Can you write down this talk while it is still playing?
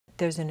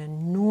there's an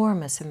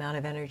enormous amount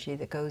of energy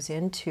that goes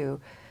into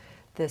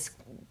this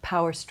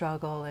power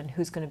struggle and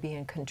who's going to be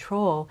in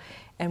control.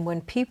 And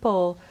when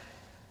people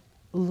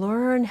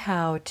learn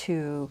how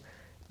to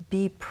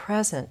be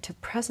present, to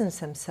presence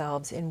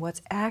themselves in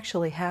what's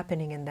actually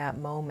happening in that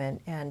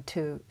moment, and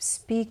to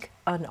speak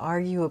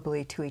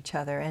unarguably to each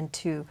other, and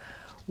to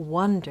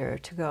wonder,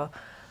 to go,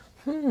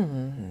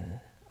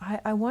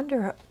 I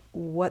wonder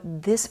what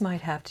this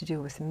might have to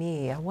do with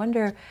me. I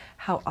wonder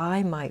how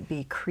I might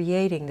be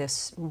creating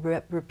this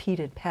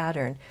repeated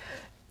pattern.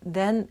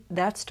 Then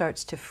that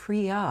starts to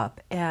free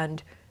up,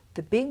 and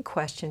the big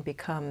question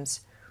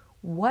becomes,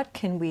 what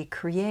can we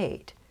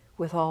create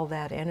with all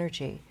that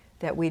energy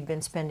that we've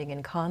been spending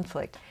in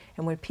conflict?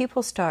 And when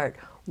people start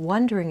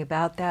wondering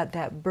about that,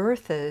 that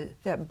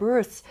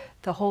births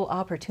the whole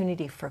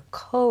opportunity for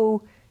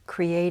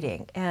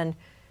co-creating. And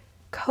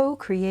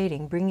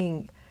co-creating,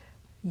 bringing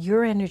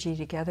your energy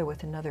together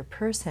with another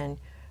person,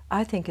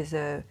 I think is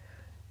an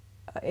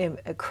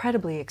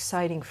incredibly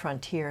exciting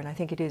frontier, and I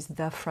think it is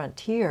the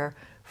frontier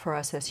for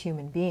us as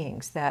human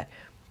beings, that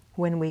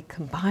when we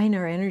combine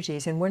our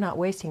energies and we're not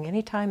wasting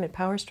any time in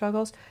power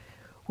struggles,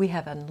 we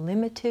have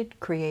unlimited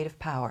creative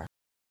power.